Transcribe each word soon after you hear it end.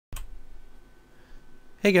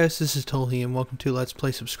Hey guys, this is Tolhi and welcome to Let's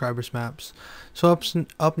Play Subscribers Maps. So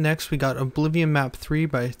up next we got Oblivion Map 3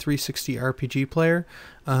 by 360 RPG Player.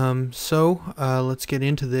 Let's get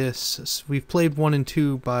into this. We've played 1 and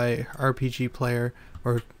 2 by RPG Player,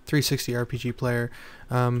 or 360 RPG Player,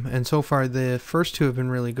 and so far the first 2 have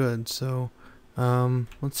been really good. So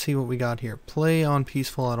let's see what we got here. Play on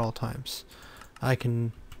peaceful at all times. I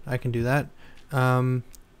can do that.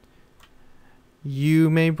 You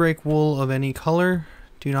may break wool of any color.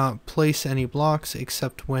 Do not place any blocks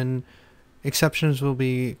except when exceptions will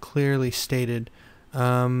be clearly stated.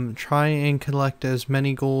 Try and collect as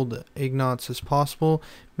many gold ignots as possible.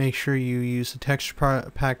 Make sure you use the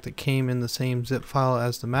texture pack that came in the same zip file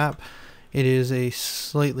as the map. It is a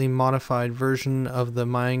slightly modified version of the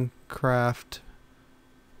Minecraft's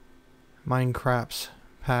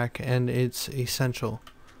pack, and it's essential.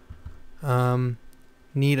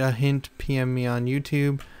 Need a hint? PM me on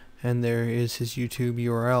YouTube. And there is his YouTube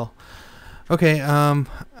URL. Okay,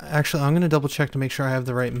 actually I'm gonna double check to make sure I have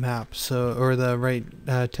the right map, or the right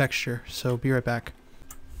texture, so be right back.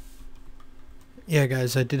 Yeah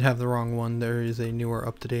guys, I did have the wrong one. There is a newer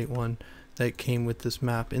up-to-date one that came with this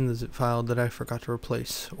map in the zip file that I forgot to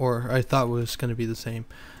replace, or I thought was gonna be the same.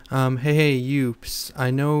 Hey you,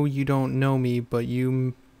 I know you don't know me, but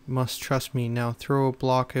you must trust me. Now throw a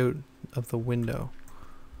block out of the window.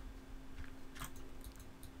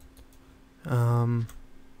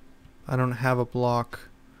 I don't have a block.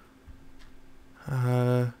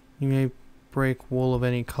 You may break wool of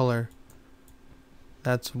any color.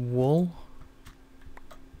 That's wool?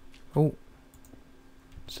 Oh.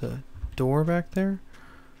 It's a door back there?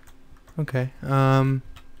 Okay,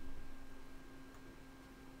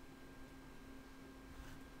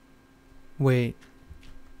 wait.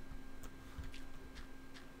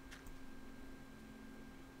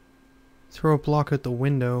 Throw a block at the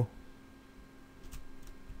window.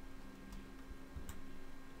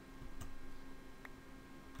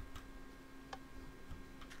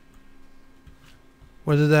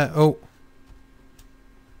 What did that? Oh.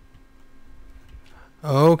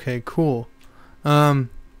 Okay, cool. That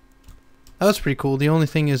was pretty cool. The only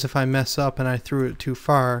thing is if I mess up and I threw it too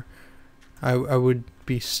far, I would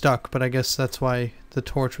be stuck, but I guess that's why the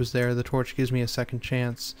torch was there. The torch gives me a second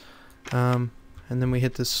chance. And then we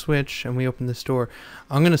hit this switch and we open this door.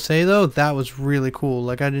 I'm gonna say though, that was really cool.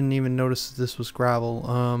 Like, I didn't even notice that this was gravel.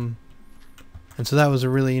 And so that was a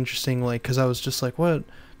really interesting, like, cause I was just like, what?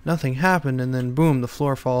 Nothing happened, and then boom, the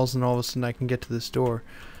floor falls, and all of a sudden I can get to this door.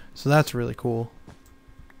 So that's really cool.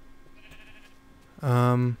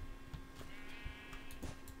 Okay,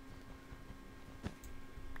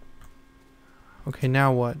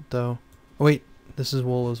 now what, though? Oh, wait, this is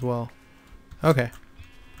wool as well. Okay.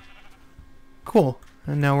 Cool.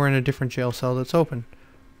 And now we're in a different jail cell that's open.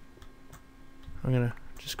 I'm gonna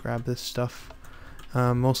just grab this stuff.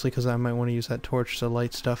 Mostly because I might want to use that torch to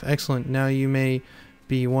light stuff. Excellent. Now you may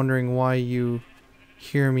be wondering why you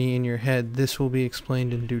hear me in your head. This will be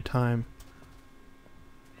explained in due time.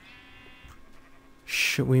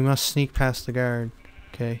 We must sneak past the guard.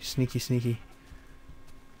 Okay, sneaky sneaky.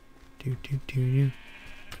 Do.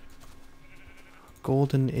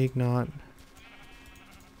 Golden ignot.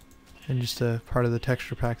 And just a part of the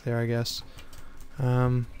texture pack there, I guess.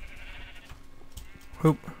 Oop.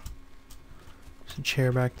 There's a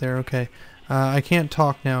chair back there. Okay. I can't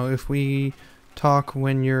talk now. If we talk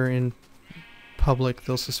when you're in public,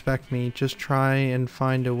 they'll suspect me. Just try and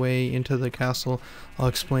find a way into the castle. I'll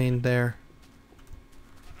explain there.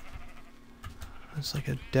 There's like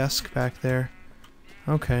a desk back there.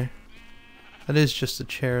 Okay. That is just a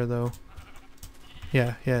chair though.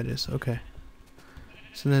 Yeah, it is. Okay.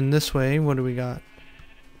 So then this way, what do we got?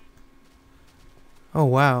 Oh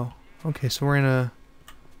wow. Okay, so we're in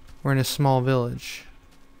a small village.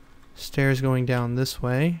 Stairs going down this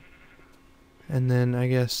way. And then I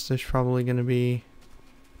guess there's probably going to be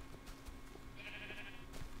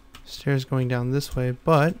stairs going down this way,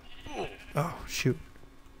 but oh shoot.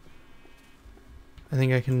 I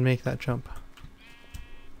think I can make that jump.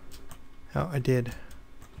 Oh, I did.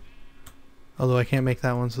 Although I can't make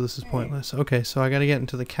that one, so this is pointless. Okay, so I gotta get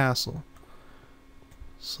into the castle.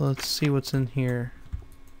 So let's see what's in here.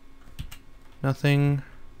 Nothing.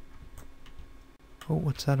 Oh,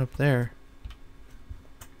 what's that up there?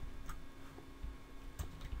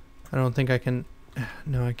 I don't think I can.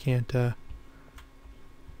 No, I can't.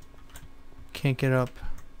 Can't get up.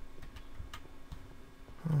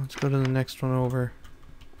 Oh, let's go to the next one over.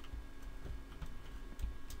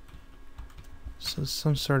 So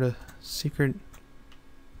some sort of secret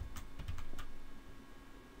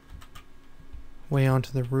way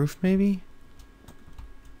onto the roof, maybe?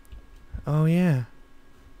 Oh yeah.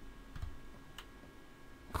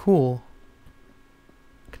 Cool.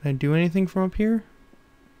 Can I do anything from up here?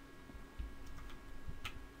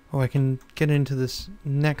 Oh, I can get into this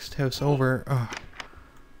next house over. Oh,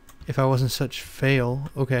 if I wasn't such fail.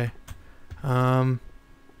 Okay. Let's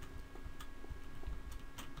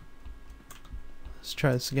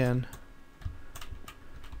try this again.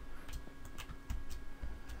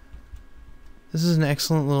 This is an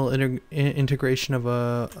excellent little integration of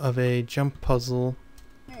a jump puzzle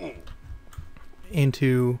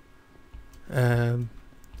into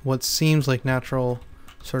what seems like natural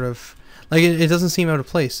sort of, like it doesn't seem out of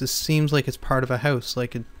place. This seems like it's part of a house.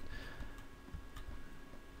 Like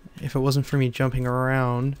if it wasn't for me jumping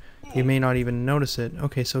around, you may not even notice it.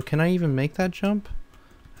 Okay, so can I even make that jump?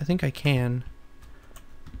 I think I can.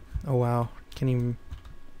 Oh wow, can't even.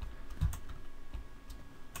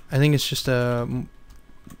 I think it's just a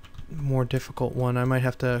more difficult one. I might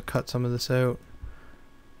have to cut some of this out.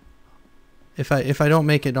 If I don't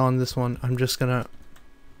make it on this one, I'm just gonna.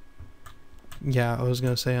 Yeah, I was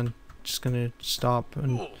gonna say I'm just gonna stop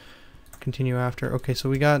and continue after. Okay, so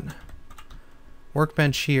we got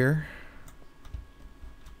workbench here.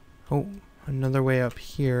 Oh, another way up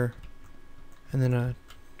here, and then a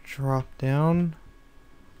drop down.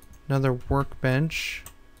 Another workbench.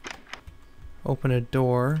 Open a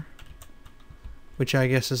door, which I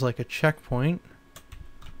guess is like a checkpoint.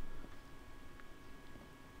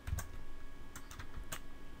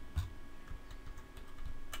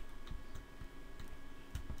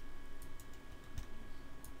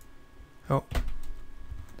 Oh.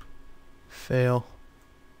 Fail.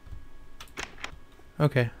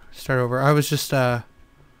 Okay, start over. I was just, I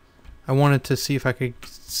wanted to see if I could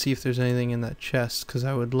see if there's anything in that chest, because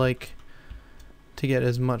I would like to get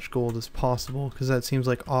as much gold as possible, because that seems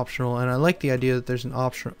like optional, and I like the idea that there's an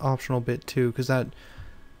optional bit too, because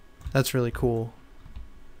that's really cool.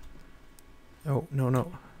 Oh,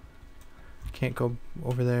 no. Can't go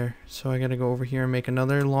over there, so I gotta go over here and make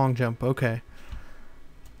another long jump. Okay.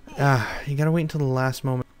 You gotta wait until the last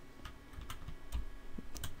moment.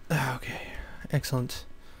 Okay, excellent.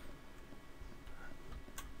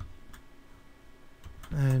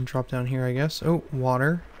 And drop down here, I guess. Oh,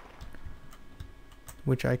 water.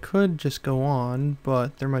 Which I could just go on,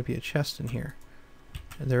 but there might be a chest in here.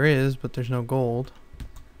 There is, but there's no gold.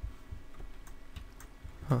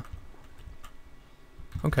 Huh.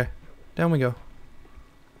 Okay, down we go.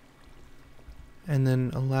 And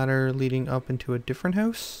then a ladder leading up into a different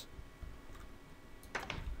house.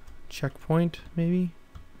 Checkpoint, maybe?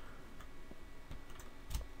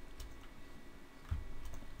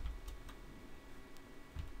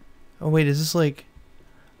 Oh wait, is this like...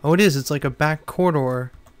 Oh, it is. It's like a back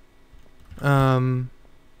corridor. In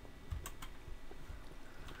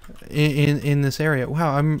this area.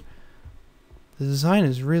 Wow, the design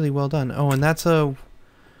is really well done. Oh, and that's a...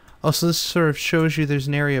 Oh, so this sort of shows you there's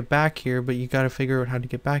an area back here, but you gotta figure out how to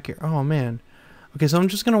get back here. Oh, man. Okay, so I'm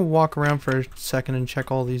just gonna walk around for a second and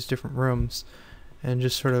check all these different rooms. And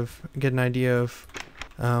just sort of get an idea of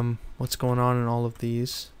what's going on in all of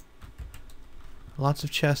these. Lots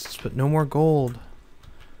of chests, but no more gold.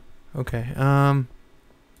 Okay,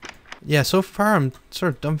 yeah, so far I'm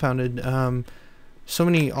sort of dumbfounded. So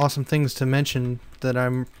many awesome things to mention that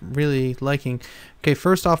I'm really liking. Okay,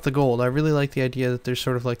 first off, the gold. I really like the idea that there's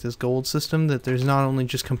sort of like this gold system, that there's not only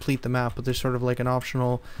just complete the map, but there's sort of like an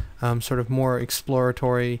optional, sort of more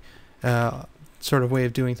exploratory, sort of way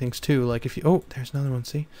of doing things too. Like if you, oh, there's another one,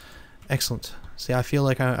 see? Excellent. See, I feel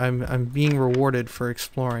like I'm being rewarded for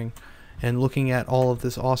exploring and looking at all of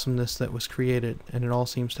this awesomeness that was created, and it all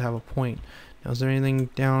seems to have a point. Now, is there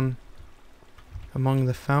anything down among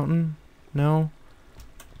the fountain? No?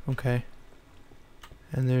 Okay.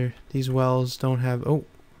 And these wells don't have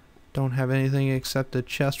anything except a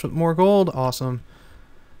chest with more gold. Awesome.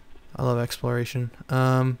 I love exploration.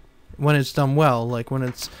 When it's done well, like when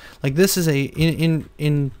it's like this is a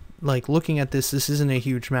in like looking at this isn't a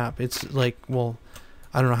huge map. It's like, well,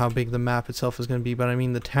 I don't know how big the map itself is going to be, but I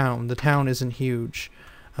mean the town isn't huge.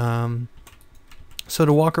 So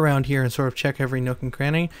to walk around here and sort of check every nook and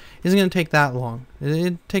cranny isn't going to take that long.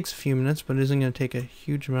 It takes a few minutes, but it isn't going to take a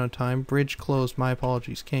huge amount of time. Bridge closed. My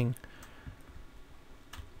apologies, King.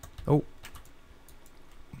 Oh.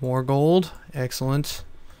 More gold. Excellent.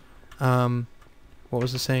 What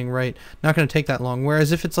was the saying? Right. Not going to take that long.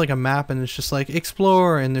 Whereas if it's like a map and it's just like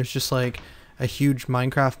explore and there's just like a huge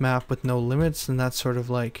Minecraft map with no limits, and that's sort of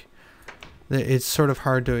like... It's sort of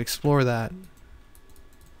hard to explore that.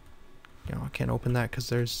 You know, I can't open that because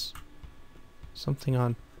there's something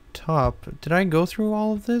on top. Did I go through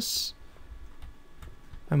all of this?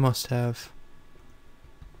 I must have.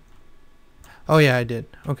 Oh yeah, I did.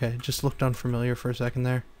 Okay, just looked unfamiliar for a second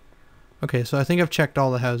there. Okay, so I think I've checked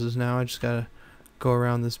all the houses now. I just gotta go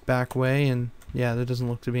around this back way, and yeah, there doesn't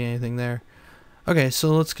look to be anything there. Okay,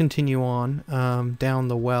 so let's continue on down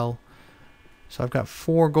the well. So I've got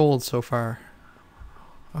 4 gold so far.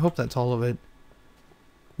 I hope that's all of it.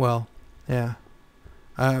 Well, yeah.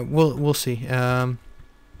 We'll see. Okay,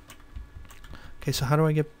 so how do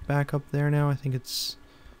I get back up there now? I think it's...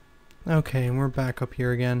 Okay, and we're back up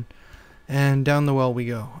here again. And down the well we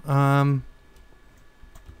go.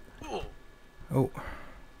 Oh.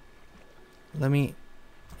 Let me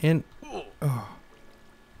in. Oh.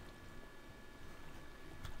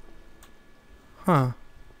 Huh.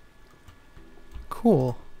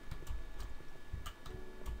 Cool.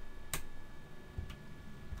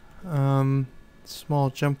 Small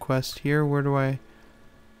jump quest here. Where do I...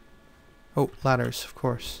 Oh, ladders, of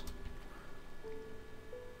course.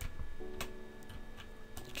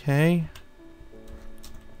 Okay.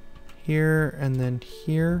 Here and then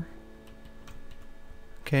here.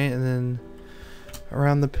 Okay, and then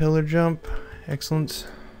around the pillar jump. Excellent.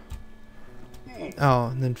 Oh,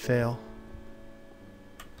 and then fail.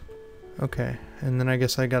 Okay, and then I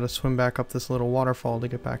guess I gotta swim back up this little waterfall to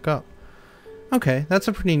get back up. Okay, that's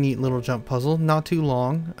a pretty neat little jump puzzle. Not too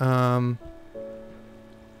long. And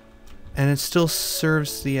it still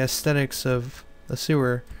serves the aesthetics of the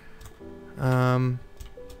sewer. And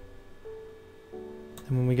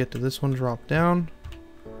when we get to this one, drop down.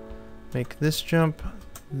 Make this jump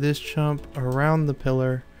around the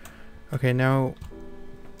pillar. Okay, now...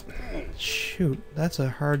 Shoot, that's a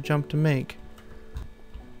hard jump to make.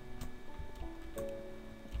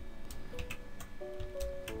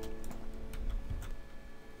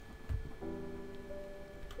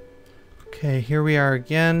 Okay, here we are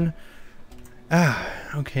again.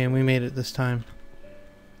 Okay, and we made it this time.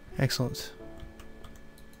 Excellent.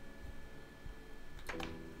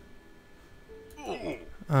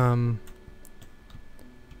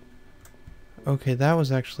 Okay, that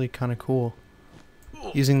was actually kind of cool.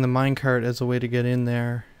 Using the minecart as a way to get in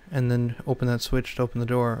there and then open that switch to open the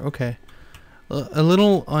door. Okay. A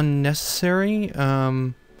little unnecessary,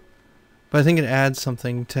 but I think it adds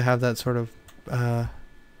something to have that sort of,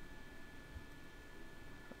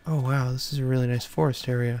 Oh wow, this is a really nice forest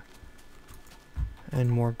area. And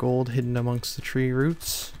more gold hidden amongst the tree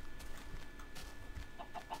roots.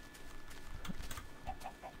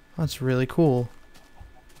 That's really cool.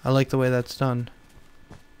 I like the way that's done.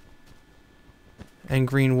 And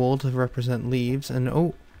green wool to represent leaves. And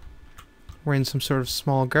oh, we're in some sort of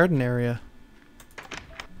small garden area.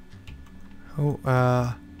 Oh,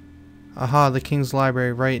 aha, the King's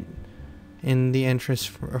Library right in the entrance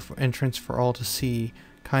for all to see.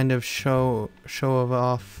 Kind of a show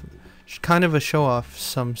off,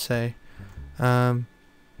 some say.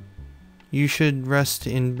 You should rest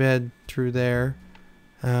in bed through there.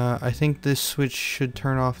 I think this switch should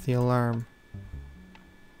turn off the alarm.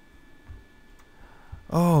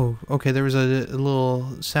 Oh, okay, there was a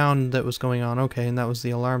little sound that was going on. Okay, and that was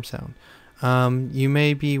the alarm sound. You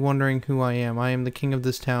may be wondering who I am. I am the king of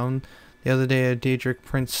this town. The other day a Daedric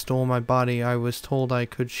prince stole my body. I was told I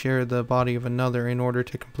could share the body of another in order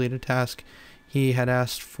to complete a task he had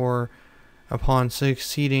asked for. Upon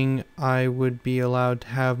succeeding, I would be allowed to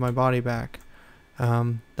have my body back.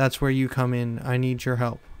 That's where you come in. I need your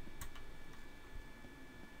help.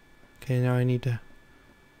 Okay, now I need to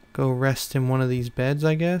go rest in one of these beds,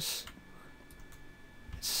 I guess.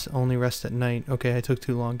 It's only rest at night. Okay, I took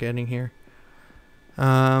too long getting here.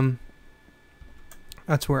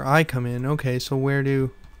 That's where I come in. Okay, so where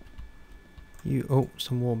do you... Oh,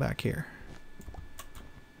 some wool back here.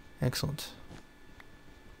 Excellent.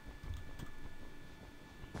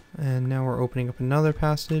 And now we're opening up another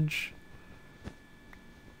passage.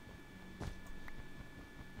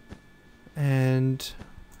 And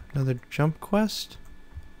another jump quest?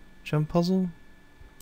 Jump puzzle?